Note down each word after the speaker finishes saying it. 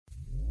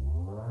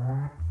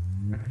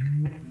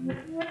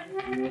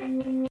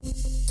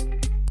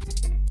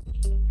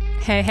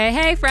Hey, hey,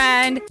 hey,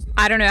 friend.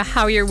 I don't know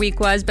how your week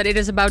was, but it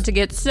is about to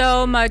get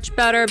so much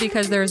better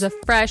because there's a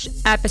fresh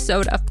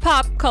episode of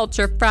Pop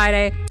Culture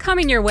Friday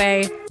coming your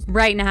way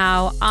right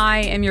now.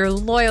 I am your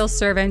loyal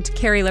servant,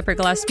 Carrie Lipper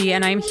Gillespie,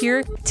 and I'm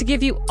here to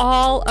give you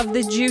all of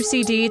the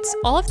juicy deets,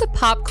 all of the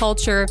pop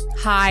culture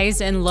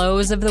highs and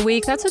lows of the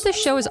week. That's what this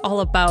show is all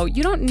about.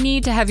 You don't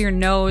need to have your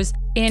nose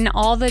in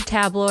all the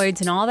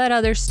tabloids and all that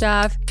other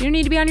stuff. You don't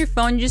need to be on your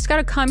phone. You just got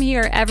to come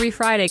here every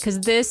Friday because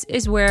this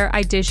is where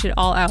I dish it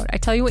all out. I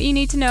tell you what you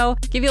need to know,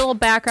 give you a little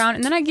background,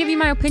 and then I give you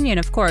my opinion,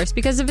 of course,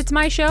 because if it's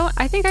my show,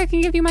 I think I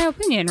can give you my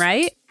opinion,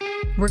 right?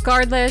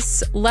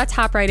 Regardless, let's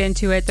hop right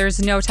into it. There's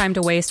no time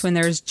to waste when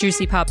there's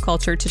juicy pop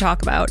culture to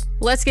talk about.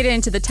 Let's get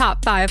into the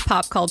top 5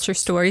 pop culture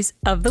stories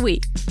of the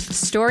week.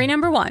 Story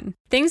number 1.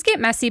 Things get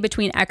messy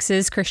between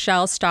exes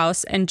Chrishell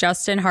Stause and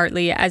Justin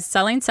Hartley as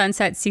Selling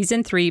Sunset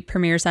Season 3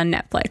 premieres on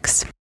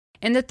Netflix.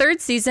 In the 3rd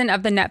season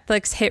of the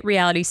Netflix hit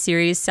reality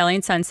series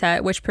Selling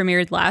Sunset, which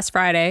premiered last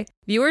Friday,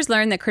 viewers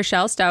learned that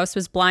Chrishell Stause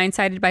was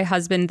blindsided by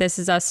husband This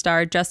Is Us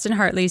star Justin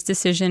Hartley's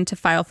decision to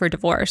file for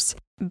divorce.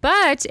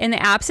 But in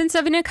the absence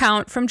of an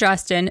account from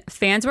Justin,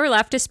 fans were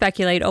left to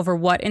speculate over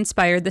what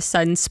inspired the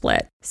sudden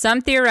split,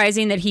 some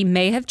theorizing that he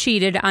may have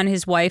cheated on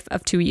his wife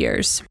of 2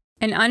 years.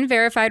 An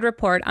unverified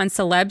report on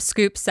celeb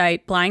scoop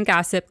site Blind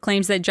Gossip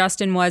claims that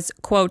Justin was,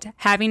 quote,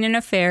 having an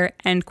affair,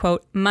 end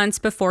quote, months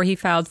before he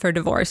filed for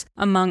divorce,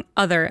 among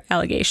other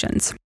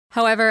allegations.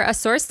 However, a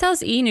source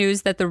tells E!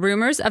 News that the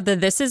rumors of the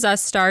This Is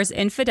Us star's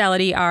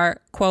infidelity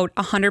are, quote,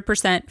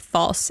 100%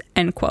 false,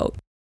 end quote.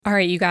 All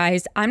right, you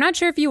guys, I'm not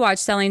sure if you watch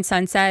Selling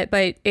Sunset,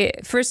 but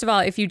first of all,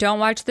 if you don't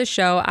watch the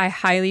show, I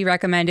highly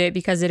recommend it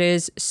because it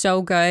is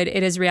so good.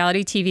 It is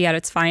reality TV at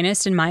its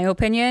finest, in my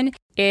opinion.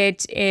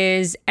 It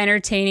is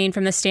entertaining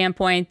from the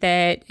standpoint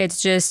that it's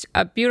just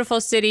a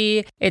beautiful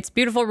city, it's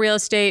beautiful real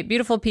estate,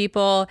 beautiful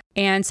people,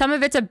 and some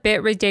of it's a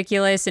bit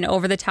ridiculous and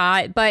over the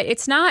top, but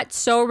it's not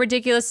so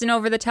ridiculous and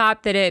over the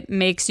top that it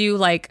makes you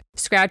like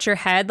scratch your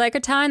head like a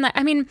ton.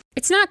 I mean,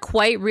 it's not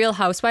quite Real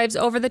Housewives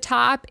over the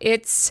top.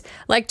 It's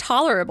like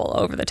tolerable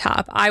over the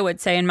top, I would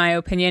say, in my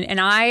opinion,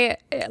 and I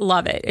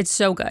love it. It's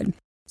so good.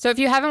 So if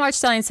you haven't watched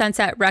Selling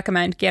Sunset,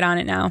 recommend get on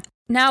it now.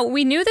 Now,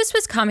 we knew this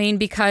was coming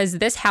because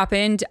this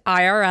happened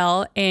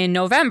IRL in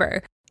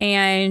November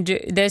and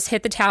this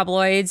hit the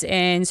tabloids.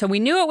 And so we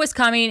knew it was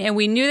coming and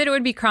we knew that it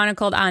would be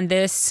chronicled on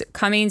this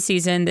coming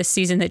season, this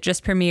season that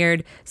just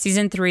premiered,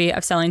 season 3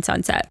 of Selling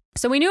Sunset.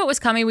 So we knew it was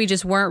coming. We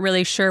just weren't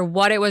really sure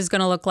what it was going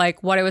to look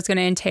like, what it was going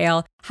to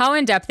entail, how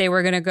in depth they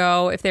were going to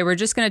go, if they were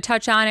just going to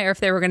touch on it or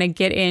if they were going to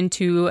get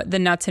into the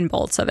nuts and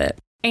bolts of it.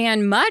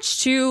 And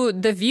much to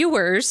the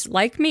viewers,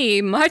 like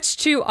me, much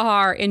to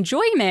our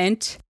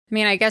enjoyment, I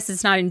mean, I guess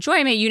it's not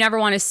enjoyment. You never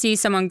want to see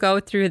someone go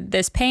through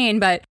this pain,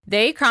 but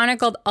they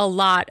chronicled a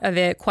lot of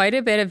it, quite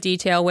a bit of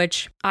detail,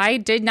 which I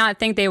did not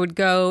think they would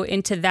go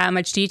into that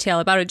much detail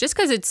about it just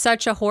because it's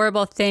such a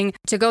horrible thing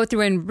to go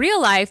through in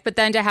real life, but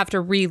then to have to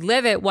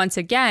relive it once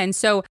again.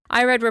 So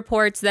I read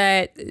reports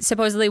that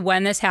supposedly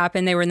when this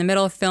happened, they were in the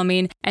middle of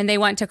filming and they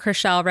went to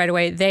Chrishell right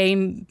away. They,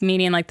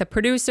 meaning like the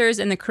producers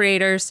and the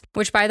creators,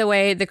 which by the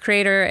way, the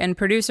creator and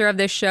producer of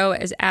this show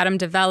is Adam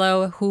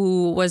DeVello,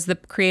 who was the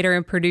creator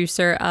and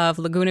producer of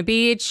Laguna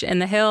Beach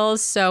and The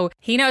Hills. So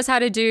he knows how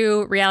to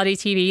do reality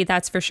TV,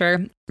 that's for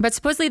sure. But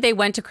supposedly they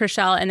went to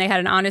Chrishell and they had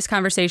an honest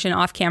conversation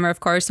off camera, of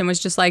course, and was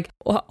just like,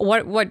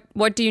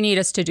 what do you need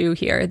us to do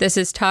here? This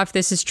is tough.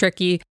 This is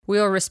tricky. We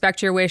will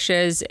respect your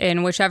wishes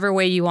in whichever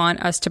way you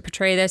want us to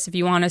portray this. If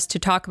you want us to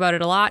talk about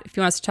it a lot, if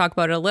you want us to talk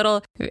about it a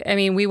little, I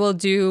mean, we will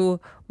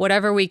do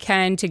whatever we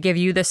can to give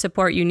you the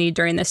support you need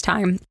during this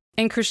time.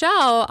 And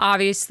Chrishell,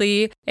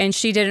 obviously, and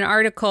she did an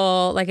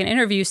article, like an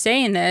interview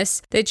saying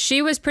this, that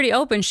she was pretty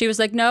open. She was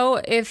like, no,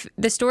 if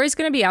the story's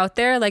going to be out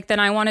there, like, then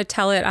I want to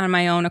tell it on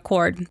my own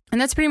accord. And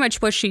that's pretty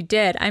much what she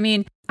did. I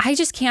mean, I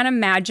just can't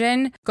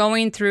imagine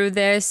going through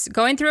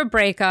a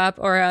breakup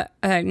or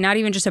not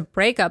even just a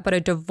breakup, but a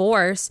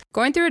divorce,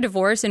 going through a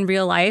divorce in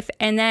real life.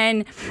 And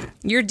then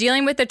you're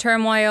dealing with the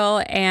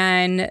turmoil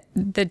and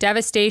the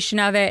devastation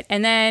of it.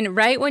 And then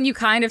right when you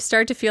kind of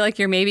start to feel like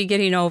you're maybe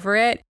getting over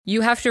it,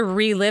 you have to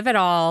relive it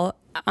all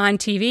on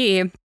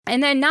TV.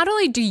 And then not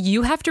only do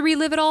you have to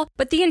relive it all,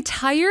 but the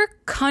entire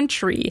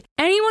country,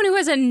 anyone who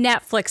has a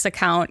Netflix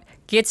account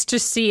gets to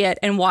see it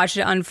and watch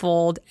it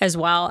unfold as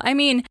well. I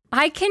mean,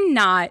 I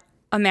cannot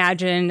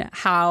imagine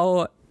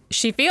how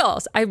she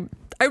feels. I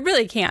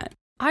really can't.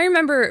 I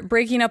remember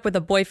breaking up with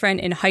a boyfriend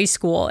in high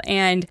school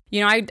and,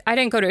 you know, I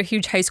didn't go to a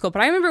huge high school,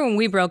 but I remember when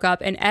we broke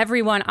up and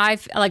everyone,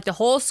 like the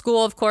whole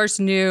school, of course,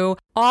 knew,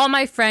 all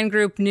my friend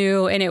group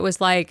knew. And it was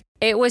like,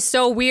 it was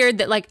so weird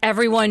that like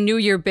everyone knew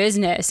your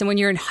business and when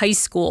you're in high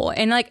school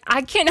and like,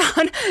 I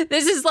cannot,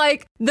 this is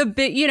like the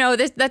bit, you know,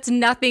 that's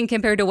nothing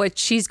compared to what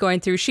she's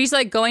going through. She's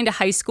like going to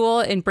high school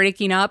and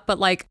breaking up, but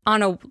like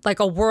on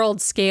a world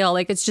scale,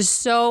 like it's just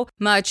so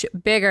much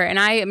bigger. And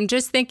I am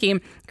just thinking,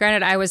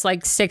 granted, I was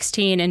like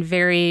 16 and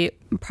very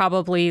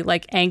probably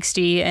like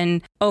angsty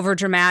and over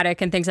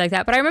dramatic and things like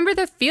that. But I remember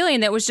the feeling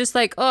that was just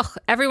like, ugh,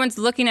 everyone's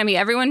looking at me.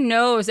 Everyone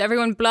knows,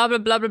 everyone blah, blah,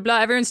 blah, blah, blah.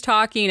 Everyone's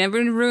talking,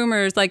 everyone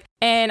rumors like,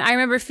 and I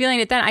remember feeling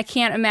it then. I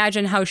can't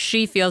imagine how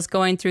she feels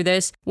going through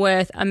this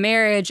with a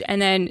marriage and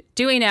then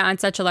doing it on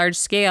such a large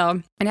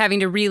scale and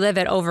having to relive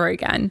it over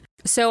again.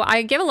 So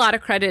I give a lot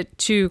of credit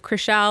to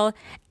Chrishell,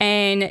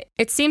 and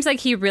it seems like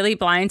he really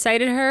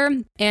blindsided her.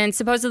 And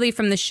supposedly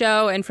from the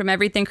show and from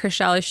everything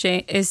Chrishell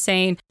is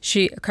saying,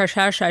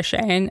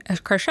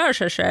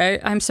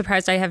 I'm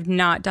surprised I have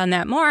not done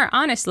that more,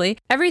 honestly.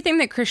 Everything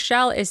that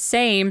Chrishell is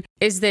saying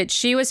is that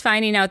she was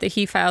finding out that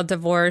he filed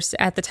divorce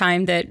at the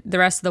time that the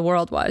rest of the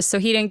world was. So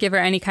he didn't give her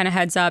any kind of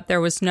heads up.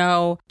 There was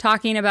no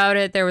talking about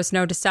it. There was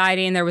no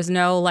deciding. There was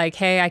no like,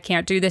 hey, I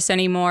can't do this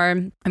anymore.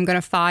 I'm going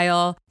to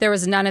file. There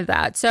was none of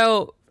that.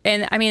 So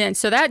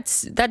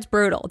that's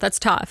brutal. That's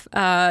tough.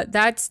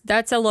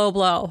 That's a low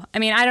blow. I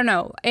mean, I don't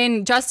know.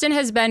 And Justin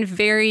has been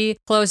very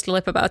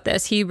closed-lip about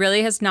this. He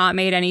really has not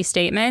made any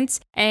statements.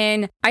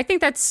 And I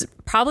think that's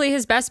probably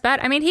his best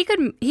bet. I mean,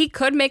 he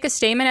could make a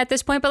statement at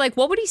this point, but like,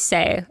 what would he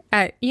say?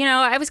 I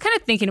was kind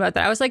of thinking about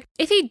that. I was like,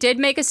 if he did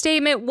make a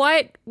statement,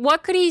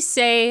 what could he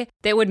say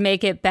that would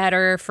make it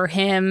better for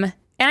him?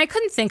 And I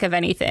couldn't think of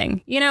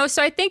anything,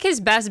 so I think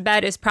his best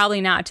bet is probably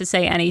not to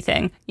say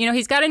anything.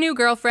 He's got a new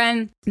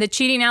girlfriend, the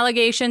cheating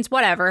allegations,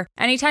 whatever.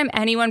 Anytime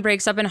anyone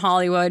breaks up in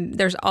Hollywood,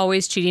 there's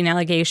always cheating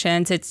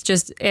allegations. It's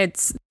just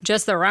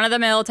the run of the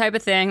mill type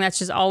of thing. That's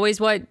just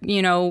always what,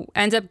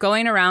 ends up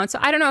going around. So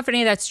I don't know if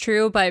any of that's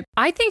true, but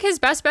I think his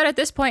best bet at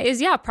this point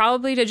is,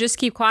 probably to just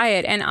keep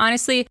quiet. And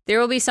honestly, there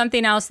will be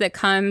something else that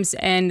comes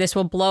and this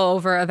will blow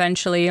over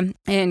eventually.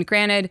 And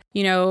granted,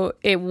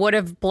 it would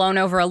have blown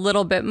over a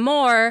little bit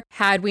more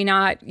had we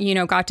not,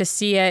 got to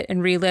see it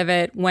and relive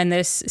it when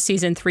this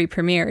season 3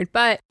 premiered.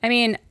 But I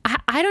mean,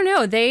 I don't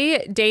know. They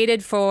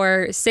dated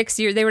for 6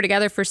 years. They were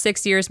together for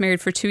 6 years,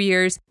 married for 2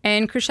 years.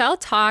 And Chrishell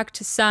talked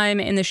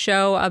some in the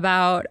show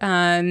about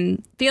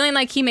feeling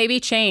like he maybe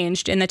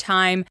changed in the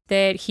time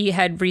that he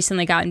had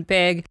recently gotten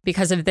big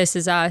because of This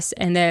Is Us,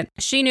 and that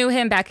she knew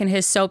him back in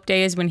his soap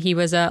days when he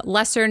was a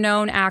lesser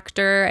known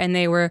actor, and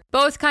they were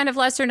both kind of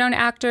lesser known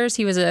actors.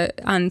 He was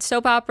on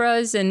soap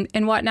operas and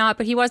whatnot,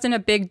 but he wasn't a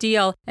big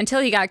deal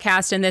until he got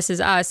cast in This Is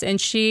Us. And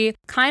she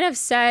kind of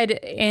said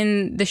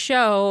in the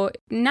show,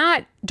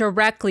 not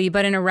directly,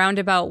 but in a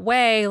roundabout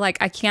way, like,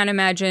 I can't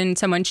imagine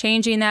someone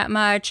changing that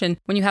much. And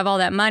when you have all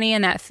that money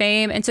and that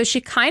fame. And so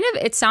she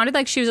it sounded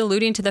like she was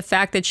alluding to the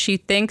fact that she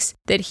thinks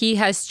that he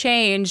has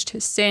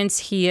changed since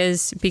he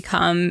has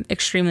become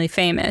extremely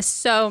famous.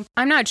 So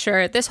I'm not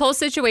sure. This whole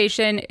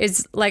situation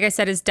is, like I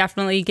said, is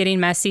definitely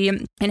getting messy,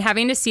 and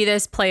having to see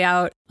this play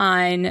out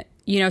on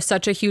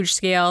such a huge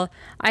scale,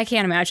 I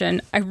can't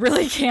imagine. I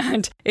really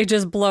can't. It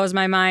just blows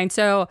my mind.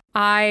 So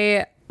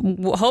I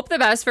hope the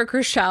best for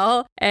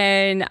Chrishell,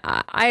 and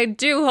I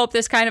do hope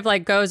this kind of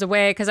like goes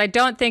away, because I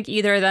don't think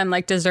either of them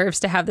like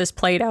deserves to have this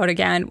played out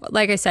again.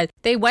 Like I said,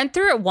 they went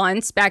through it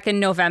once back in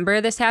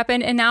November, this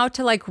happened, and now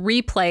to like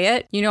replay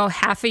it,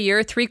 half a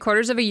year,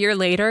 3/4 of a year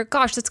later,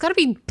 gosh, that's gotta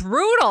be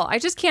brutal. I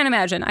just can't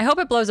imagine. I hope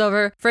it blows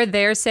over for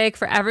their sake,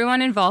 for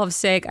everyone involved's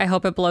sake. I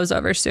hope it blows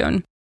over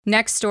soon.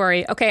 Next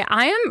story. Okay,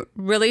 I am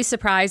really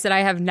surprised that I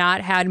have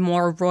not had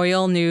more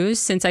royal news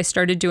since I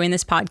started doing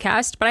this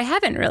podcast, but I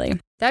haven't really.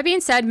 That being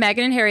said,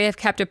 Meghan and Harry have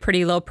kept a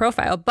pretty low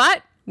profile,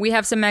 but we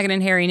have some Meghan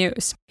and Harry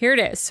news. Here it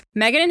is.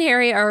 Meghan and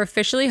Harry are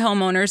officially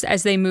homeowners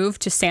as they move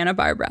to Santa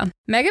Barbara.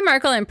 Meghan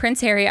Markle and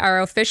Prince Harry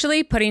are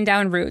officially putting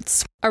down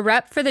roots. A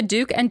rep for the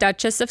Duke and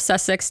Duchess of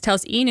Sussex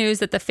tells E! News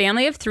that the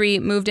family of 3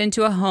 moved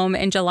into a home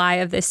in July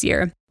of this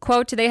year.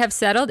 Quote, they have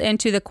settled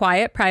into the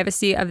quiet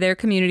privacy of their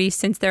community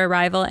since their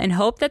arrival and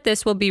hope that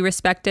this will be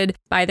respected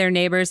by their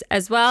neighbors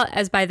as well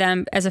as by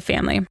them as a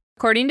family.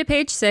 According to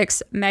Page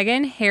 6,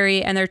 Meghan,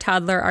 Harry, and their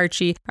toddler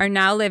Archie are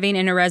now living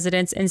in a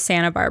residence in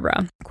Santa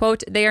Barbara.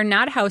 Quote, they are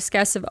not house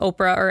guests of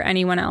Oprah or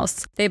anyone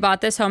else. They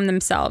bought this home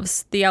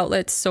themselves, the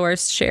outlet's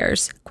source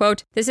shares.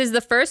 Quote, this is the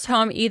first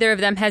home either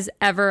of them has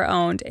ever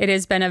owned. It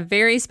has been a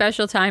very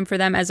special time for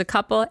them as a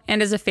couple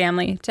and as a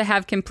family to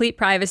have complete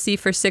privacy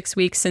for 6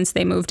 weeks since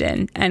they moved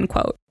in, end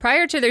quote.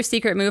 Prior to their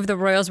secret move, the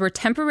royals were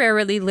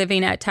temporarily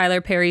living at Tyler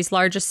Perry's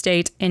large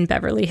estate in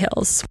Beverly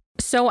Hills.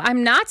 So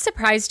I'm not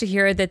surprised to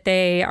hear that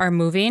they are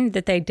moving,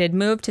 that they did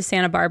move to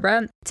Santa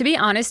Barbara. To be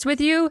honest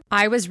with you,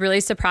 I was really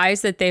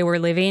surprised that they were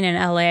living in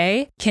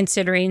LA,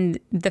 considering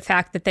the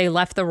fact that they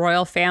left the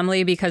royal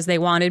family because they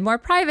wanted more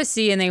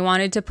privacy and they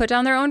wanted to put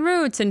down their own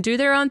roots and do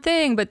their own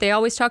thing. But they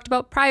always talked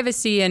about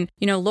privacy. And,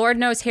 Lord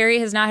knows Harry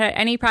has not had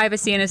any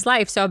privacy in his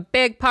life. So a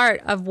big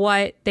part of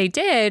what they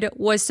did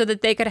was so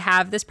that they could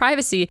have this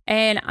privacy.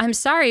 And I'm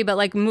sorry, but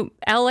like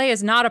LA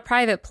is not a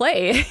private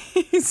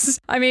place.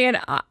 I mean,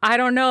 I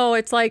don't know.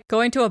 It's like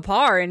going to a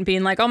bar and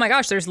being like, oh my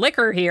gosh, there's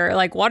liquor here.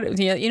 Like what,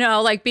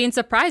 like being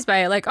surprised by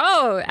it. Like,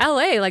 oh,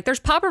 LA, like there's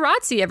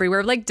paparazzi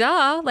everywhere. Like,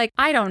 duh. Like,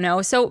 I don't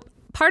know. So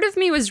part of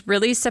me was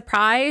really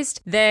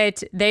surprised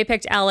that they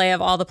picked LA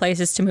of all the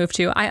places to move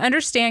to. I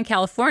understand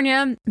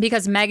California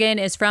because Megan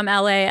is from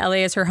LA.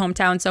 LA is her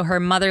hometown, so her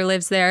mother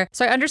lives there.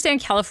 So I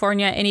understand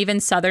California and even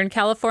Southern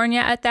California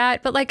at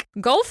that. But like,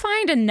 go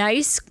find a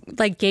nice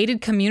like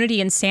gated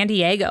community in San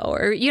Diego,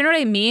 or you know what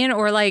I mean?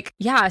 Or like,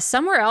 yeah,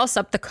 somewhere else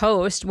up the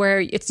coast where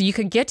you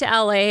could get to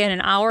LA in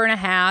an hour and a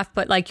half,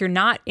 but like you're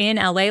not in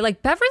LA.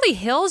 Like Beverly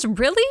Hills,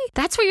 really?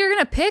 That's what you're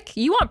gonna pick?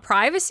 You want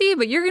privacy,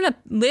 but you're gonna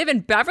live in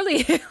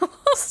Beverly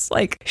Hills?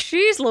 Like,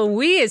 she's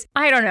Louise.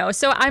 I don't know.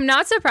 So I'm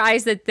not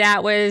surprised that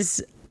that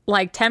was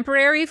like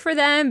temporary for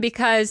them,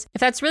 because if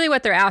that's really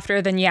what they're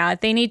after, then yeah,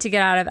 they need to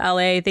get out of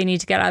LA. They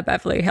need to get out of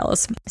Beverly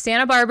Hills.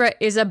 Santa Barbara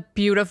is a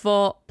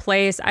beautiful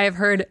place. I have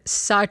heard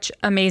such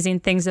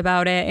amazing things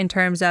about it in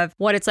terms of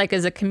what it's like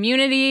as a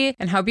community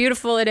and how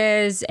beautiful it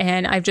is.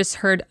 And I've just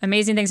heard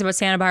amazing things about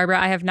Santa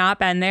Barbara. I have not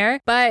been there,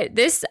 but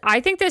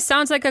I think this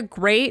sounds like a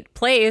great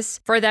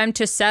place for them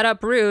to set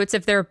up roots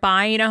if they're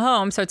buying a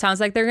home. So it sounds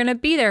like they're going to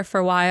be there for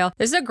a while.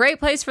 This is a great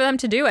place for them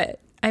to do it.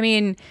 I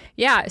mean,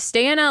 yeah,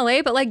 stay in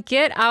LA, but like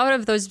get out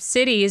of those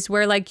cities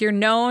where like you're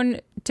known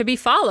to be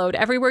followed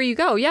everywhere you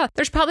go. Yeah,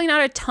 there's probably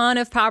not a ton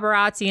of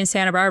paparazzi in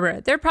Santa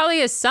Barbara. There probably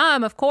is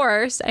some, of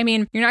course. I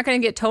mean, you're not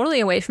going to get totally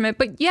away from it,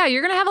 but yeah,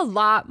 you're going to have a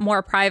lot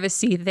more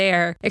privacy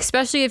there,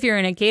 especially if you're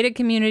in a gated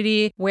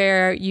community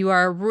where you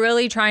are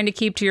really trying to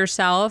keep to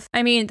yourself.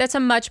 I mean, that's a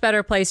much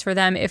better place for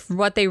them if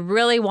what they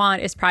really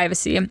want is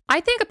privacy. I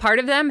think a part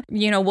of them,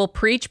 will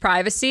preach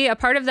privacy. A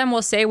part of them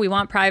will say, we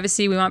want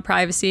privacy, blah,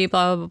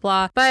 blah, blah,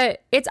 blah.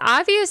 But it's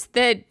obvious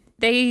that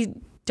they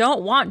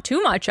don't want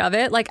too much of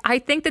it. Like, I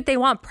think that they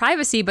want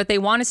privacy, but they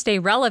want to stay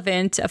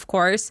relevant, of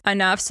course,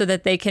 enough so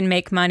that they can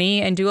make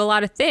money and do a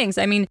lot of things.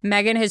 I mean,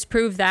 Megan has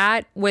proved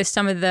that with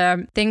some of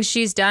the things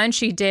she's done.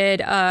 She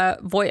did a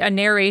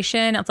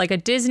narration of like a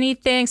Disney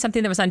thing,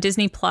 something that was on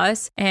Disney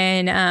Plus,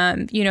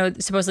 and,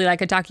 supposedly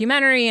like a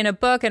documentary and a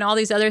book and all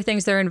these other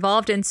things they're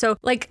involved in. So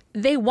like,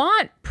 they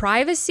want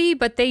privacy,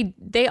 but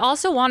they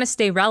also want to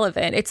stay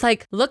relevant. It's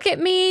like, look at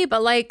me,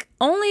 but like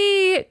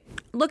only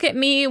look at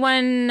me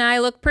when I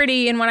look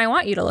pretty and when I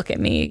want you to look at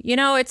me.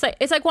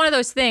 It's like one of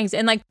those things.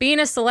 And like being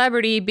a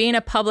celebrity, being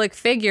a public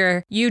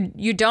figure,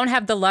 you don't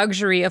have the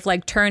luxury of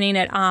like turning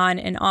it on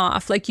and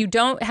off. Like you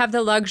don't have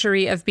the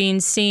luxury of being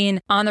seen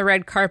on the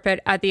red carpet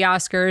at the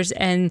Oscars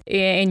and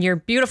in your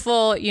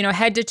beautiful,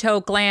 head to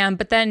toe glam,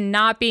 but then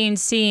not being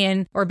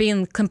seen or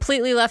being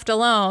completely left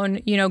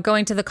alone,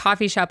 going to the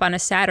coffee shop on a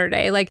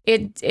Saturday. Like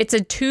it's a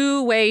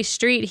two-way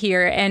street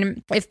here.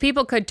 And if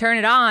people could turn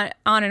it on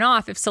and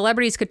off, if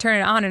celebrities could turn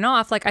it on and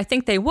off, like I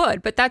think they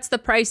would, but that's the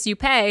price you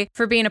pay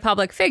for being a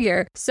public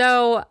figure.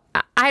 So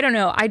I don't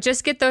know. I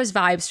just get those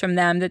vibes from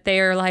them that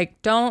they are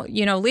like, don't,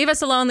 leave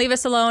us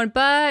alone,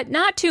 but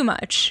not too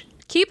much.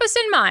 Keep us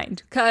in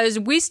mind because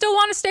we still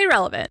want to stay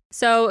relevant.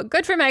 So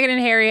good for Meghan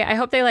and Harry. I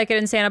hope they like it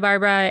in Santa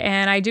Barbara.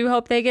 And I do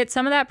hope they get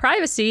some of that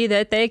privacy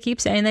that they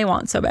keep saying they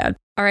want so bad.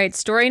 All right,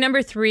 story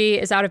number 3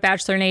 is out of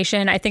Bachelor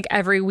Nation. I think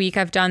every week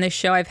I've done this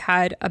show, I've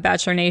had a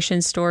Bachelor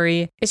Nation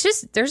story. It's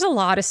just, there's a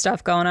lot of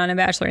stuff going on in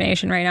Bachelor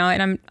Nation right now,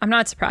 and I'm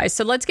not surprised.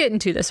 So let's get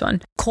into this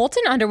one.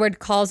 Colton Underwood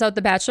calls out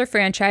the Bachelor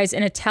franchise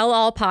in a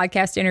tell-all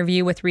podcast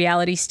interview with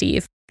Reality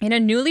Steve. In a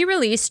newly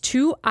released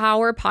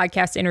 2-hour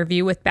podcast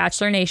interview with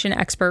Bachelor Nation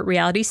expert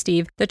Reality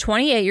Steve, the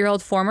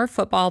 28-year-old former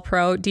football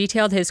pro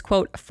detailed his,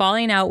 quote,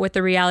 falling out with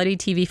the reality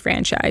TV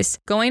franchise,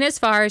 going as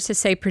far as to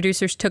say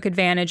producers took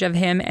advantage of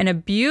him and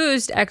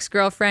abused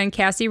ex-girlfriend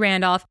Cassie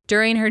Randolph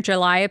during her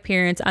July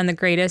appearance on the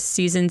Greatest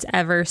Seasons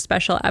Ever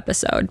special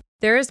episode.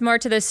 There is more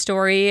to this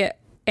story.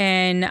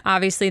 And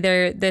obviously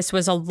this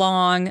was a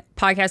long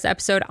podcast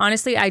episode.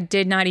 Honestly, I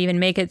did not even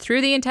make it through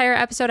the entire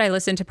episode. I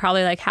listened to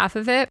probably like half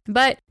of it.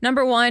 But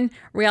number 1,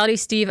 Reality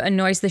Steve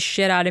annoys the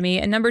shit out of me.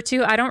 And number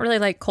 2, I don't really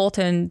like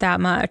Colton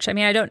that much. I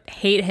mean, I don't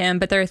hate him,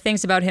 but there are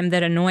things about him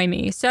that annoy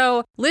me.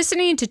 So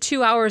listening to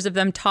 2 hours of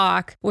them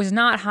talk was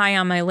not high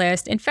on my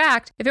list. In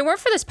fact, if it weren't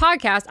for this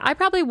podcast, I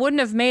probably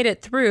wouldn't have made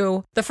it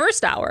through the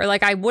first hour.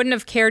 Like I wouldn't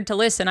have cared to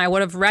listen. I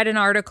would have read an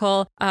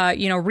article,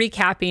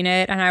 recapping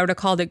it, and I would have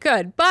called it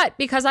good. But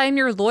because I am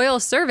your loyal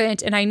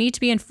servant and I need to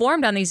be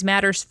informed on these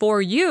matters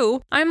for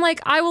you, I'm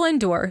like, I will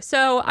endure.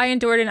 So I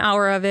endured an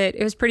hour of it.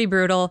 It was pretty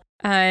brutal.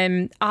 I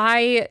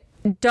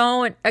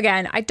don't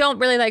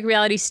really like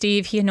Reality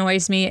Steve. He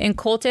annoys me, and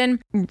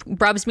Colton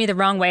rubs me the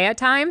wrong way at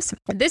times.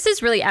 This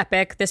is really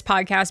epic, this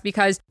podcast,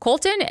 because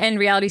Colton and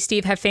Reality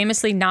Steve have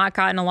famously not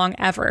gotten along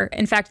ever.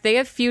 In fact, they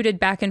have feuded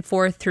back and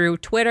forth through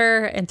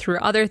Twitter and through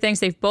other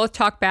things. They've both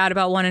talked bad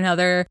about one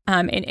another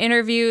in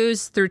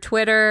interviews, through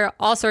Twitter,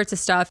 all sorts of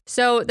stuff.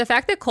 So the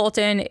fact that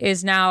Colton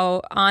is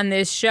now on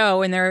this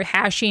show and they're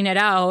hashing it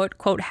out,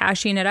 quote,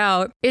 hashing it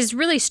out, is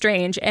really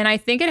strange. And I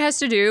think it has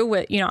to do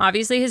with,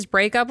 obviously his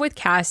breakup with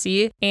Cassie.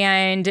 dicey.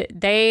 And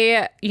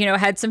they,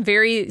 had some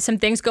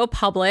things go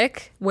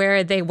public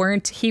where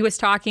he was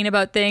talking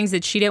about things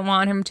that she didn't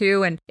want him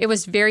to. And it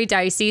was very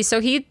dicey. So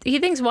he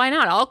thinks, why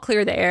not? I'll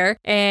clear the air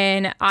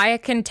and I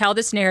can tell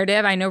this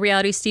narrative. I know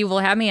Reality Steve will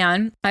have me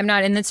on. I'm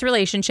not in this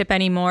relationship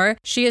anymore.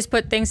 She has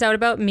put things out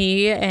about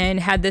me and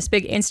had this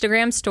big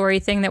Instagram story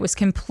thing that was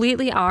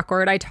completely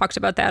awkward. I talked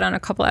about that on a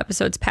couple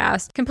episodes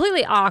past.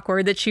 Completely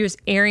awkward that she was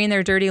airing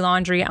their dirty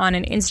laundry on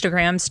an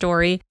Instagram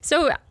story.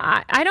 So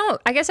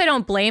I guess I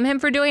don't blame him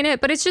for doing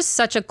it, but it's just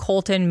such a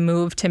Colton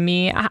move to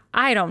me.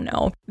 I don't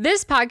know.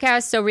 This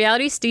podcast, so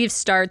Reality Steve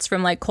starts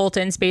from like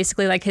Colton's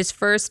basically like his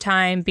first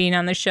time being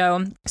on the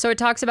show. So it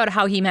talks about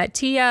how he met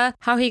Tia,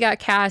 how he got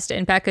cast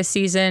in Becca's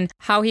season,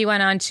 how he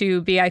went on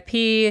to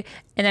BIP,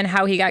 and then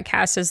how he got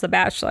cast as The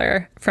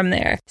Bachelor from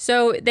there.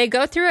 So they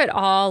go through it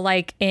all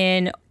like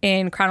in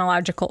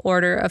chronological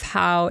order of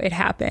how it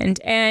happened.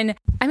 And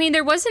I mean,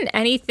 there wasn't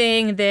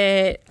anything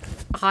that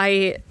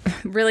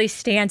really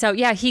stands out.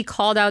 Yeah, he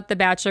called out the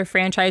Bachelor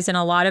franchise in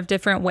a lot of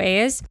different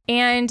ways.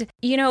 And,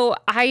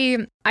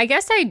 I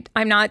guess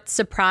I'm not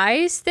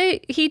surprised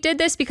that he did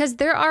this because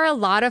there are a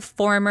lot of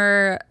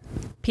former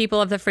people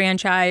of the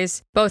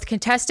franchise, both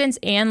contestants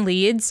and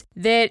leads,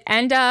 that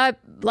end up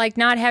like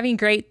not having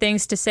great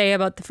things to say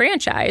about the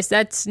franchise.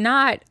 That's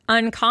not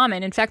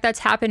uncommon. In fact, that's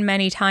happened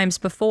many times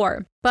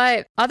before.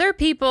 But other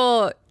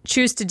people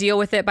choose to deal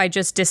with it by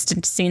just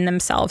distancing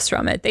themselves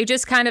from it. They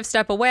just kind of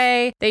step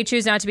away. They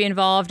choose not to be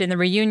involved in the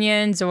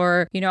reunions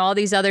or, all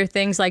these other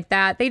things like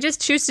that. They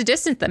just choose to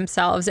distance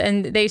themselves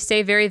and they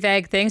say very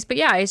vague things. But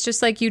yeah, it's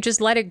just like you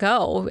just let it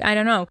go. I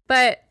don't know.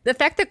 But the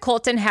fact that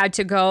Colton had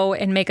to go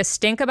and make a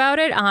stink about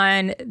it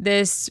on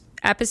this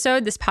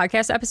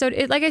podcast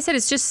episode, like I said,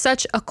 it's just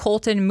such a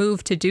Colton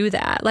move to do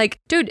that. Like,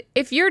 dude,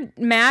 if you're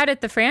mad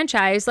at the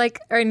franchise,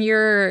 and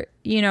you're,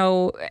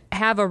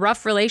 have a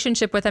rough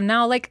relationship with them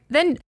now,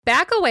 then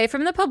back away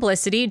from the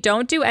publicity.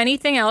 Don't do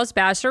anything else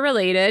Bachelor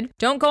related.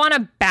 Don't go on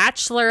a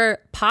Bachelor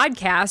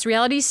podcast.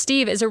 Reality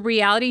Steve is a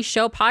reality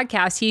show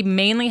podcast. He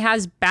mainly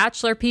has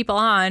Bachelor people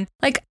on.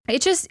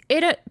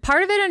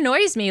 Part of it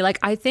annoys me.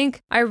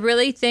 I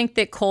really think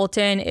that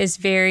Colton is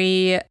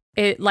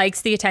it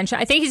likes the attention.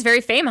 I think he's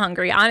very fame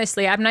hungry.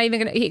 Honestly, I'm not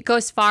even he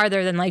goes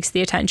farther than likes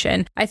the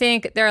attention. I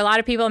think there are a lot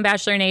of people in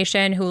Bachelor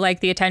Nation who like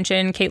the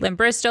attention. Caitlin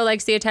Bristow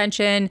likes the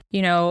attention.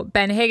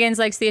 Ben Higgins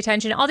likes the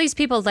attention. All these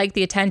people like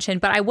the attention,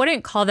 but I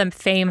wouldn't call them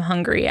fame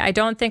hungry. I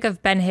don't think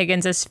of Ben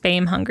Higgins as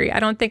fame hungry.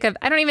 I don't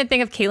even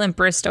think of Caitlin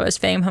Bristow as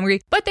fame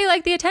hungry, but they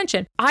like the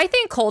attention. I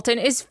think Colton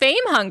is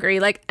fame hungry.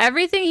 Like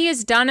everything he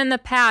has done in the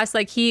past,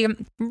 he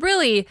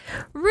really,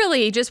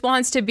 really just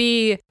wants to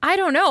be, I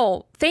don't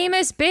know,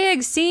 famous,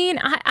 big, seen.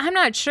 I'm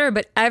not sure,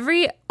 but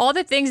all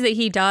the things that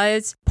he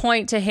does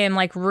point to him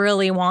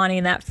really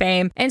wanting that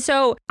fame. And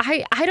so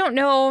I don't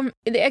know.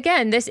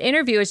 Again, this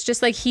interview is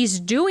just he's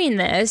doing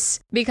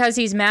this because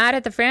he's mad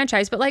at the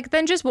franchise, but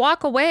then just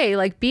walk away,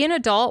 be an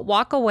adult,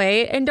 walk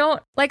away and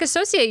don't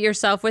associate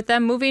yourself with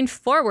them moving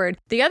forward.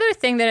 The other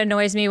thing that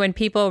annoys me when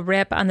people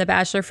rip on the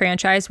Bachelor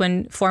franchise,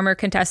 when former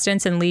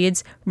contestants and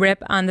leads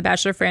rip on the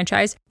Bachelor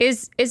franchise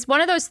is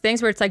one of those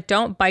things where it's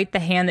don't bite the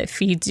hand that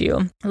feeds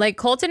you.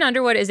 Colton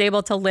Underwood is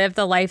able to live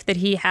the life that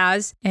he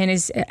has and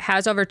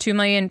has over 2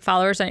 million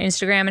followers on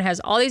Instagram and has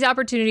all these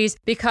opportunities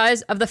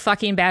because of the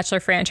fucking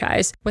Bachelor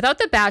franchise. Without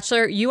the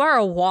Bachelor, you are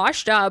a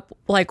washed up,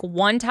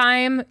 one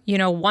time,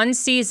 one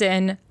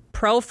season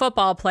pro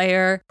football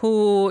player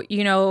who,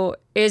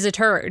 is a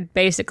turd,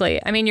 basically.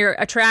 I mean, you're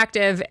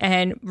attractive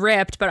and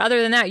ripped, but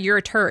other than that, you're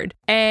a turd.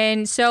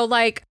 And so,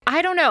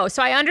 I don't know.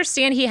 So I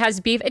understand he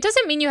has beef. It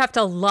doesn't mean you have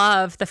to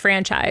love the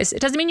franchise. It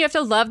doesn't mean you have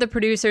to love the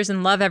producers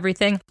and love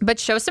everything, but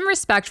show some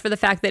respect for the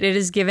fact that it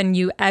has given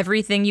you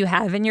everything you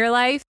have in your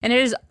life. And it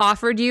has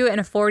offered you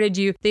and afforded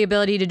you the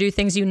ability to do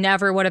things you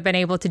never would have been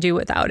able to do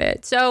without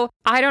it. So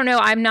I don't know.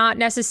 I'm not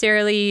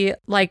necessarily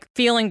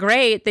feeling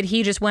great that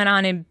he just went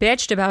on and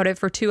bitched about it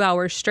for 2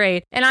 hours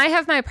straight. And I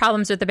have my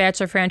problems with the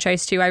Bachelor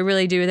franchise too. I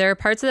really do. There are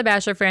parts of the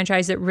Bachelor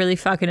franchise that really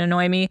fucking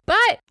annoy me.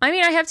 But I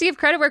mean, I have to give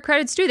credit where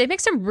credit's due. They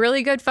make some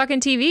really good fucking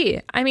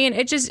TV. I mean,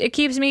 it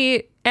keeps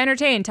me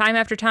entertained time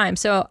after time.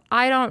 So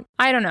I don't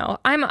know.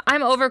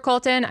 I'm over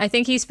Colton. I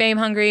think he's fame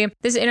hungry.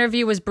 This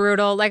interview was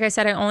brutal. Like I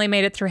said, I only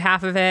made it through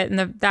half of it,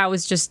 and that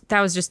was just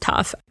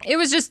tough. It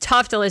was just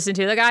tough to listen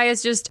to. The guy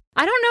is just,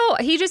 I don't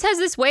know. He just has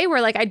this way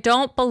where I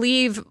don't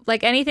believe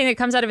anything that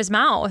comes out of his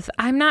mouth.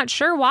 I'm not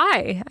sure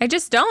why. I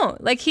just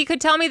don't. He could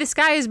tell me the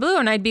sky is blue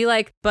and I'd be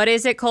like, but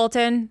is it,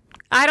 Colton?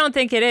 I don't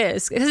think it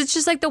is, because it's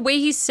just the way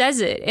he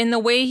says it and the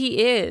way he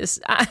is.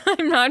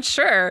 I'm not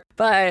sure,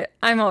 but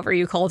I'm over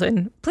you,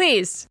 Colton.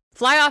 Please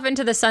fly off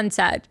into the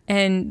sunset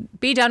and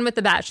be done with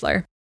The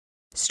Bachelor.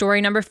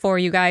 Story number 4,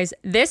 you guys.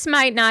 This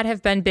might not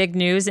have been big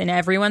news in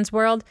everyone's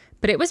world,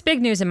 but it was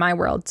big news in my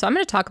world, so I'm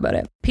going to talk about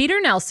it.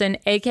 Peter Nelson,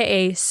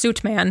 aka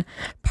Suitman,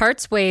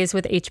 parts ways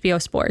with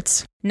HBO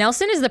Sports.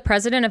 Nelson is the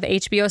president of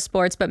HBO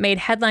Sports, but made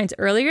headlines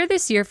earlier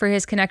this year for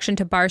his connection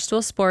to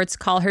Barstool Sports'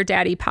 Call Her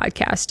Daddy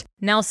podcast.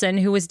 Nelson,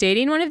 who was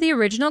dating one of the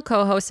original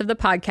co-hosts of the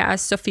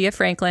podcast, Sophia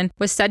Franklin,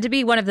 was said to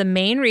be one of the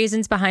main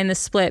reasons behind the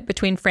split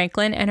between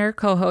Franklin and her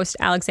co-host,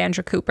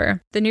 Alexandra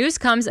Cooper. The news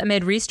comes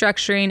amid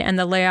restructuring and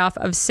the layoff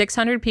of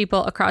 600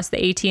 people across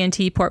the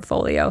AT&T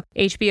portfolio,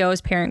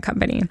 HBO's parent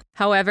company.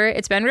 However,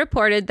 it's been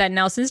reported that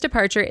Nelson's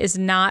departure is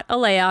not a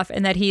layoff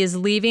and that he is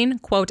leaving,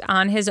 quote,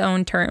 on his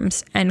own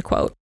terms, end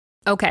quote.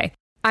 Okay,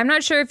 I'm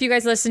not sure if you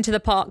guys listen to the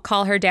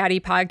Call Her Daddy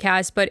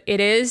podcast, but it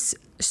is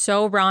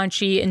so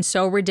raunchy and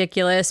so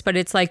ridiculous, but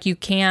it's like you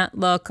can't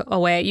look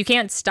away. You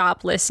can't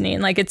stop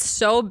listening. Like, it's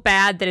so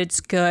bad that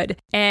it's good.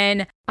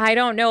 And I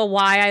don't know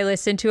why I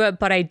listen to it,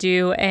 but I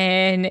do.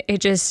 And it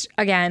just,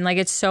 again, like,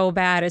 it's so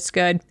bad, it's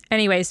good.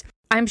 Anyways,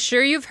 I'm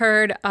sure you've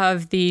heard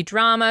of the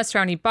drama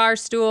surrounding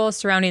Barstool,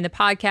 surrounding the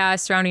podcast,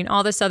 surrounding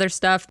all this other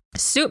stuff.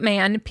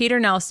 Suitman, Peter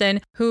Nelson,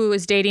 who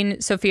is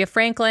dating Sophia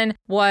Franklin,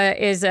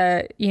 is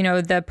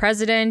the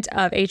president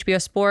of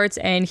HBO Sports,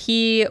 and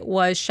he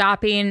was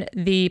shopping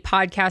the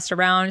podcast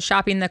around,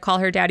 shopping the Call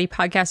Her Daddy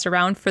podcast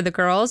around for the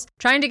girls,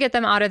 trying to get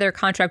them out of their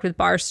contract with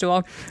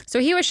Barstool. So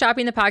he was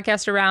shopping the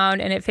podcast around,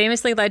 and it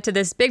famously led to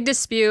this big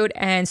dispute,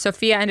 and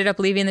Sophia ended up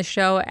leaving the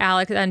show.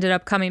 Alex ended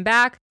up coming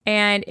back.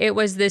 And it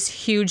was this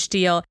huge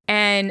deal.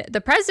 And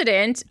the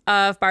president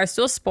of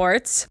Barstool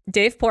Sports,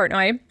 Dave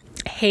Portnoy,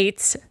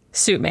 hates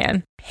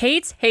Suitman.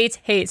 Hates.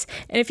 And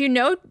if you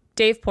know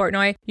Dave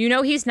Portnoy, you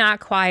know he's not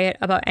quiet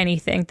about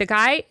anything. The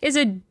guy is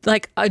a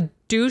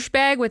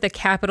douchebag with a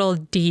capital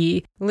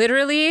D.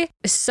 Literally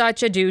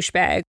such a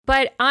douchebag.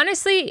 But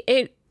honestly,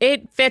 it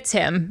fits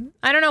him.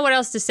 I don't know what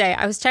else to say.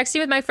 I was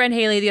texting with my friend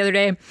Haley the other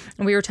day,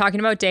 and we were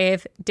talking about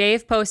Dave.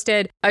 Dave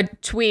posted a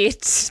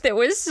tweet that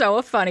was so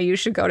funny. You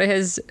should go to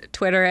his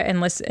Twitter and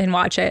listen and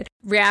watch it.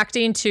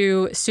 Reacting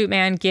to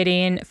Suitman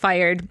getting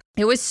fired.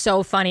 It was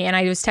so funny. And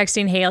I was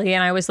texting Haley,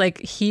 and I was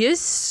like, he is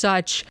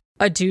such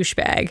a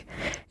douchebag.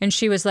 And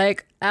she was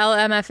like,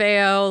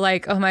 LMFAO,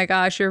 like, oh my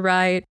gosh, you're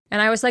right.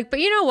 And I was like, but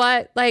you know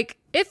what? Like,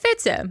 it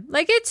fits him.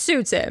 Like, it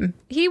suits him.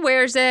 He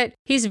wears it.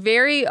 He's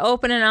very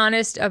open and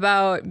honest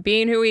about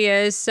being who he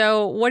is.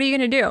 So what are you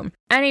going to do?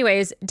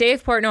 Anyways,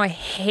 Dave Portnoy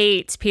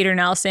hates Peter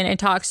Nelson and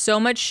talks so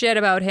much shit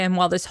about him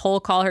while this whole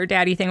Call Her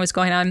Daddy thing was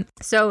going on.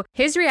 So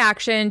his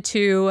reaction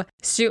to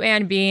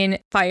Suitman being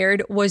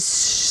fired was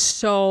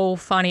so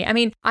funny. I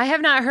mean, I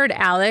have not heard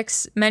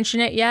Alex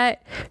mention it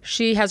yet.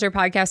 She has her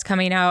podcast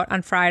coming out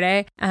on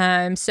Friday.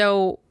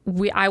 She'll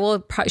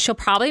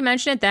probably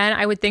mention it then.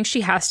 I would think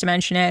she has to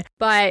mention it,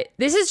 but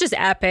this is just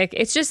epic.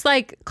 It's just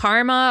like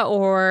karma,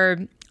 or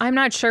I'm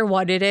not sure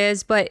what it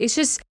is, but it's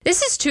just,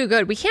 this is too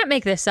good. We can't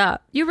make this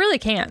up. You really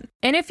can't.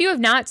 And if you have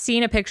not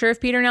seen a picture of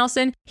Peter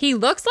Nelson, he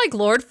looks like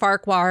Lord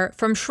Farquhar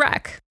from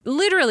Shrek,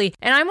 literally.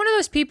 And I'm one of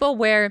those people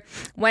where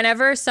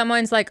whenever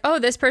someone's like, oh,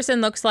 this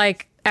person looks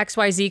like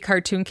XYZ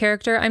cartoon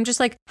character, I'm just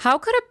like, how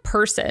could a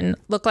person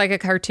look like a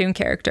cartoon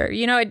character?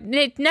 You know,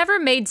 it never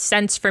made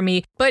sense for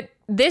me. But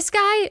this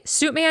guy,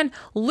 Suitman,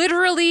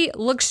 literally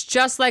looks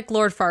just like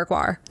Lord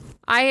Farquhar.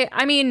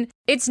 I mean,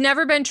 it's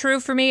never been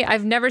true for me.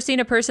 I've never seen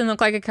a person look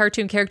like a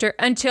cartoon character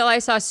until I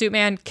saw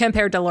Suitman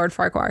compared to Lord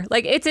Farquhar.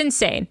 Like, it's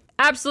insane.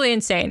 Absolutely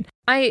insane.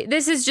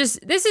 This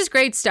is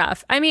great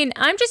stuff. I mean,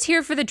 I'm just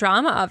here for the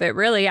drama of it,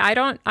 really. I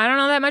don't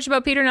know that much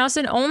about Peter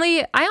Nelson. I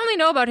only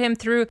know about him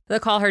through the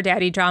Call Her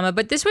Daddy drama,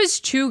 but this was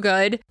too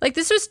good. Like,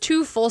 this was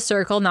too full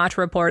circle not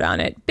to report on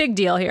it. Big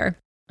deal here.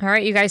 All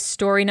right, you guys,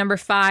 story number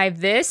 5.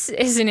 This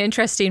is an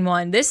interesting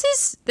one.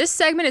 This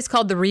segment is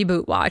called the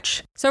Reboot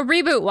Watch. So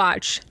Reboot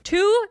Watch.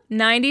 2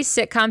 90s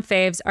sitcom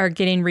faves are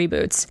getting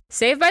reboots.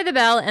 Saved by the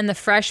Bell and The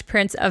Fresh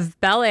Prince of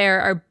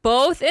Bel-Air are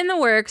both in the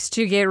works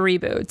to get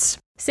reboots.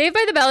 Saved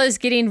by the Bell is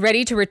getting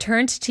ready to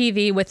return to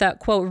TV with a,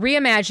 quote,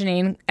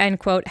 reimagining, end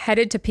quote,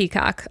 headed to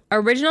Peacock.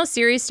 Original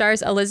series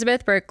stars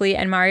Elizabeth Berkley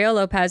and Mario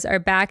Lopez are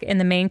back in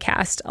the main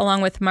cast,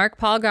 along with Mark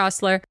Paul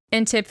Gosselaar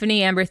and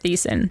Tiffany Amber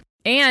Thiessen.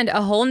 And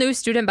a whole new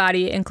student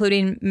body,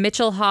 including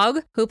Mitchell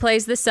Hogg, who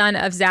plays the son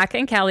of Zach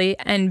and Kelly,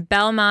 and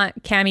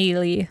Belmont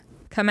Camille,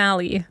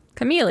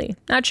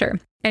 not sure.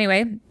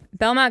 Anyway,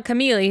 Belmont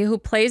Camille, who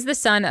plays the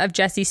son of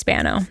Jesse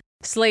Spano.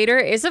 Slater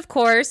is, of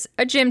course,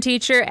 a gym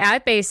teacher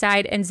at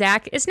Bayside, and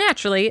Zach is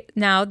naturally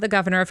now the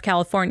governor of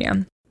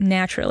California.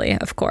 Naturally,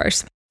 of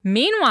course.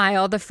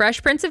 Meanwhile, The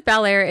Fresh Prince of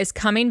Bel-Air is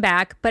coming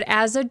back, but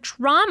as a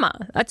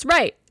drama. That's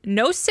right.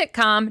 No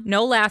sitcom,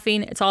 no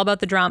laughing. It's all about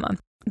the drama.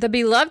 The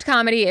beloved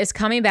comedy is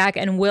coming back,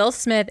 and Will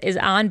Smith is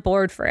on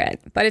board for it.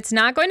 But it's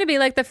not going to be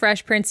like The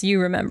Fresh Prince you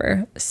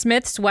remember.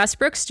 Smith's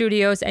Westbrook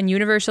Studios and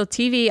Universal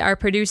TV are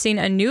producing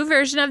a new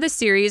version of the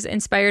series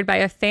inspired by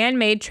a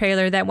fan-made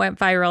trailer that went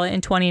viral in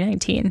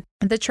 2019.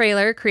 The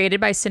trailer, created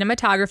by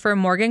cinematographer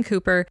Morgan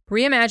Cooper,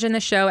 reimagined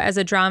the show as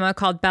a drama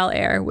called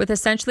Bel-Air, with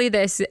essentially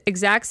the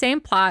exact same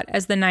plot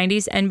as the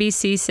 90s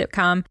NBC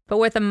sitcom, but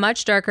with a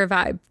much darker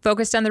vibe,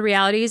 focused on the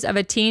realities of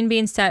a teen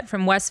being sent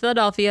from West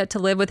Philadelphia to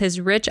live with his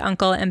rich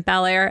uncle in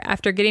Bel-Air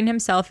after getting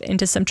himself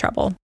into some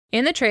trouble.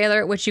 In the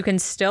trailer, which you can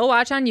still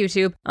watch on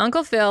YouTube,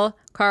 Uncle Phil,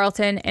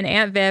 Carlton, and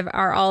Aunt Viv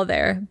are all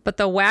there, but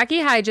the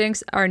wacky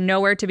hijinks are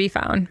nowhere to be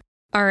found.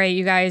 All right,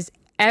 you guys.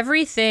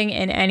 Everything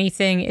and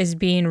anything is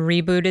being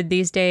rebooted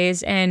these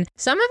days, and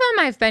some of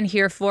them I've been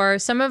here for,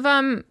 some of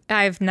them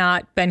I've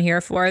not been here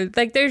for.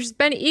 Like, there's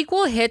been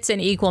equal hits and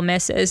equal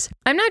misses.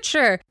 I'm not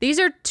sure. These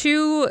are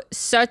two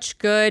such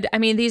good,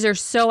 these are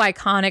so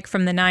iconic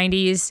from the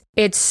 90s.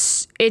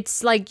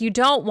 It's like you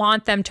don't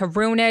want them to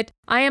ruin it.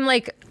 I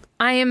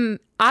am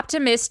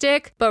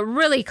optimistic, but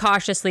really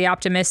cautiously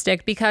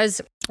optimistic,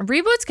 because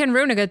reboots can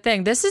ruin a good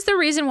thing. This is the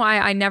reason why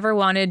I never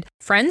wanted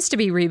Friends to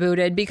be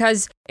rebooted,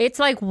 because it's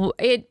like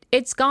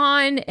it's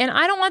gone, and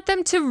I don't want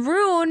them to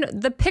ruin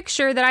the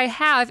picture that I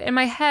have in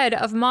my head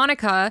of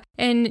Monica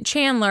and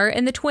Chandler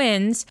and the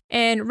twins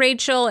and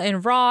Rachel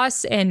and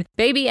Ross and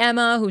baby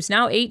Emma, who's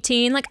now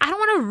 18. Like, I don't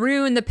want to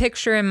ruin the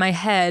picture in my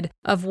head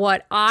of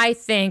what I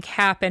think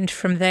happened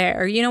from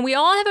there. You know, we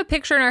all have a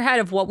picture in our head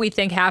of what we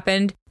think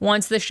happened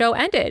once the show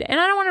ended, and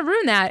I don't want to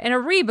ruin that, and a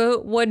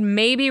reboot would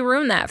maybe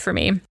ruin that for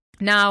me.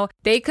 Now,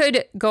 they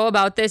could go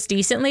about this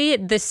decently.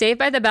 The Saved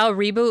by the Bell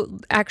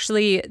reboot,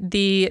 actually,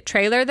 the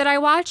trailer that I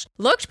watched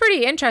looked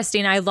pretty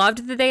interesting. I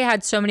loved that they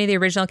had so many of the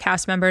original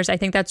cast members. I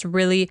think that's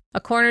really a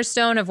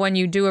cornerstone of when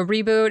you do a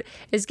reboot,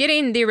 is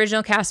getting the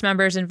original cast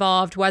members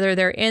involved, whether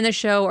they're in the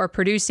show or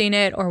producing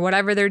it or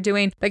whatever they're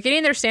doing. But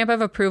getting their stamp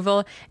of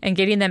approval and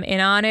getting them in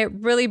on it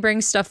really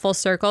brings stuff full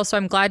circle. So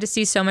I'm glad to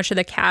see so much of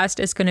the cast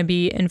is going to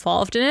be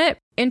involved in it.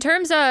 In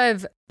terms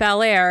of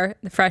Bel-Air,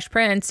 The Fresh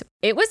Prince,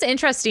 it was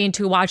interesting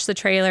to watch the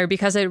trailer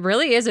because it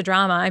really is a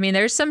drama. I mean,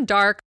 there's some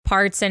dark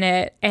parts in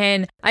it,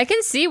 and I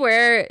can see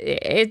where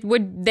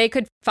they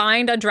could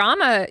find a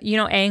drama,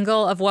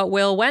 angle of what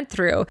Will went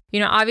through.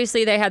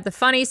 Obviously they had the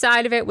funny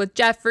side of it with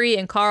Jeffrey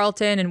and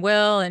Carlton and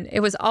Will, and it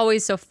was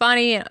always so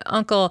funny, and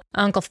Uncle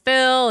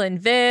Phil and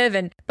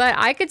Viv, but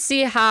I could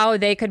see how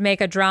they could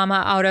make a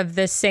drama out of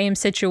the same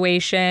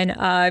situation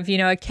of,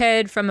 a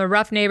kid from a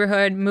rough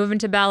neighborhood moving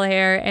to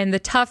Bel-Air and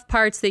the tough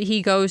parts that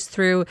he goes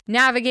through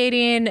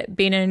navigating,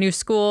 being in a new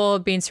school,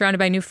 being surrounded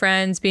by new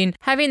friends,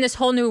 having this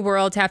whole new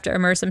world to have to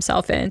immerse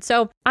himself in.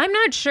 So I'm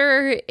not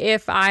sure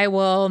if I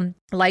will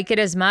like it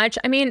as much.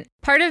 I mean,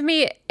 part of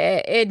me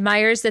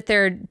admires that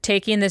they're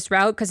taking this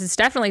route, because it's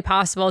definitely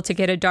possible to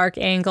get a dark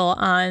angle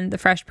on The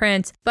Fresh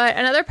Prince. But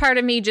another part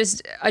of me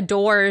just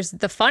adores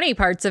the funny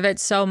parts of it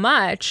so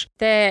much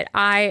that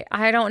I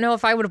don't know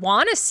if I would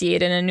want to see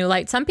it in a new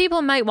light. Some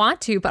people might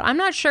want to, but I'm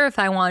not sure if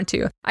I want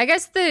to. I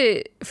guess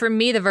for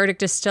me, the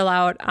verdict is still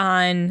out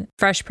on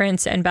Fresh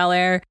Prince and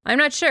Bel-Air. I'm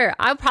not sure.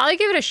 I'll probably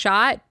give it a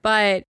shot,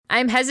 but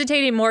I'm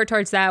hesitating more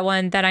towards that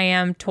one than I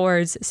am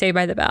towards Saved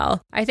by the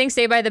Bell. I think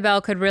Saved by the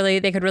Bell could really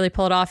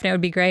pull it off, and it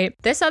would be great.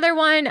 This other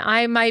one,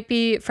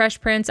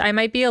 Fresh Prince, I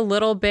might be a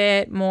little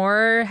bit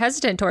more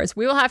hesitant towards.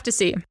 We will have to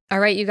see. All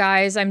right, you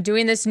guys, I'm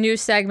doing this new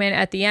segment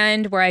at the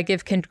end where I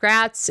give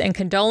congrats and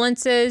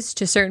condolences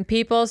to certain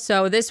people.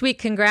 So this week,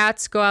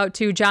 congrats go out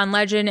to John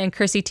Legend and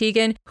Chrissy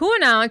Teigen, who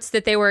announced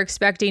that they were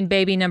expecting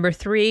baby number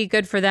 3.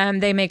 Good for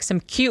them. They make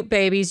some cute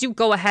babies. You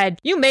go ahead.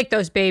 You make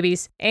those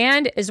babies.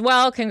 And as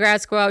well,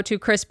 congrats go out to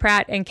Chris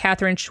Pratt and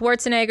Katherine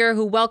Schwarzenegger,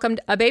 who welcomed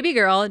a baby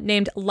girl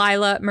named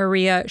Lila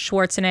Maria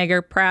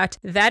Schwarzenegger Pratt.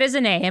 That is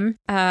a name.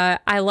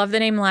 I love the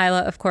name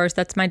Lila, of course.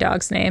 That's my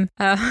dog's name.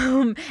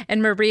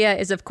 And Maria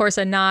is, of course,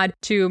 a nod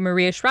to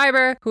Maria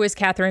Shriver, who is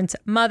Katherine's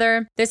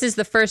mother. This is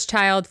the first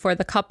child for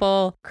the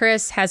couple.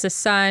 Chris has a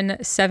son,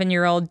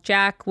 7-year-old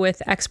Jack,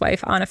 with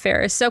ex-wife Anna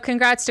Faris. So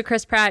congrats to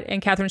Chris Pratt and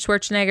Katherine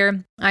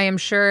Schwarzenegger. I am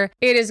sure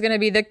it is going to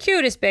be the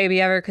cutest baby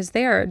ever, because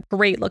they are a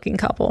great looking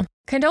couple.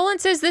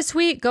 Condolences this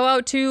week go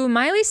out to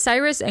Miley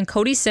Cyrus and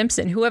Cody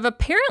Simpson, who have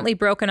apparently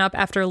broken up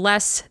after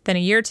less than a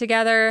year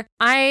together.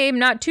 I'm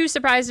not too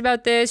surprised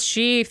about this.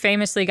 She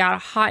famously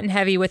got hot and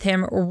heavy with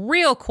him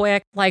real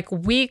quick, like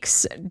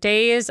weeks,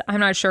 days,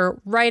 I'm not sure,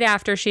 right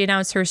after she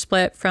announced her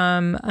split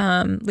from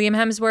Liam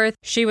Hemsworth.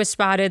 She was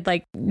spotted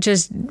like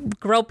just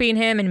groping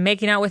him and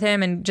making out with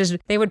him, and just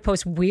they would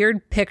post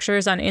weird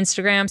pictures on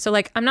Instagram. So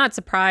I'm not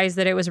surprised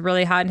that it was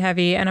really hot and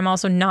heavy, and I'm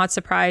also not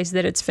surprised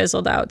that it's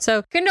fizzled out.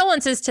 So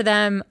condolences to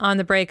them on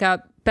the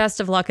breakup.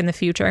 Best of luck in the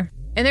future.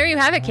 And there you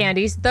have it,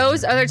 Candies.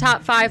 Those are the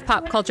top 5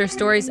 pop culture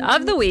stories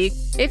of the week.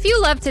 If you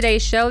love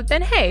today's show,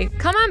 then hey,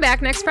 come on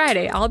back next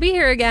Friday. I'll be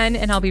here again,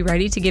 and I'll be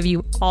ready to give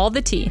you all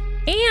the tea.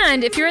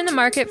 And if you're in the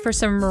market for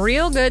some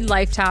real good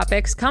life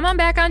topics, come on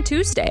back on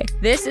Tuesday.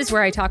 This is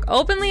where I talk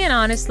openly and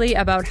honestly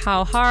about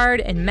how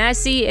hard and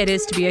messy it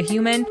is to be a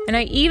human, and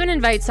I even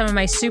invite some of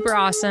my super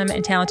awesome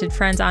and talented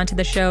friends onto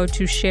the show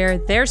to share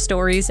their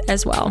stories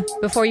as well.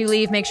 Before you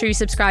leave, make sure you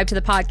subscribe to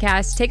the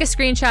podcast, take a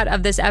screenshot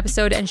of this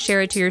episode and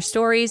share it to your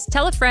stories.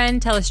 Tell a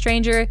friend, tell a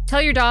stranger,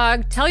 tell your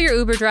dog, tell your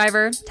Uber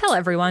driver, tell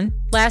everyone.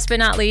 Last but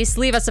not least,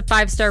 leave us a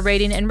 5-star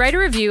rating and write a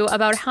review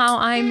about how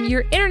I'm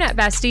your internet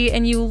bestie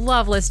and you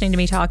love listening to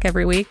me talk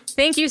every week.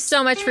 Thank you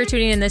so much for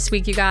tuning in this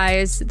week, you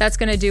guys. That's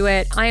going to do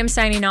it. I am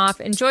signing off.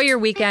 Enjoy your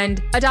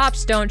weekend.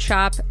 Adopt, don't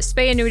shop.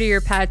 Spay and neuter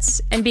your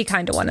pets and be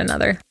kind to one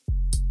another.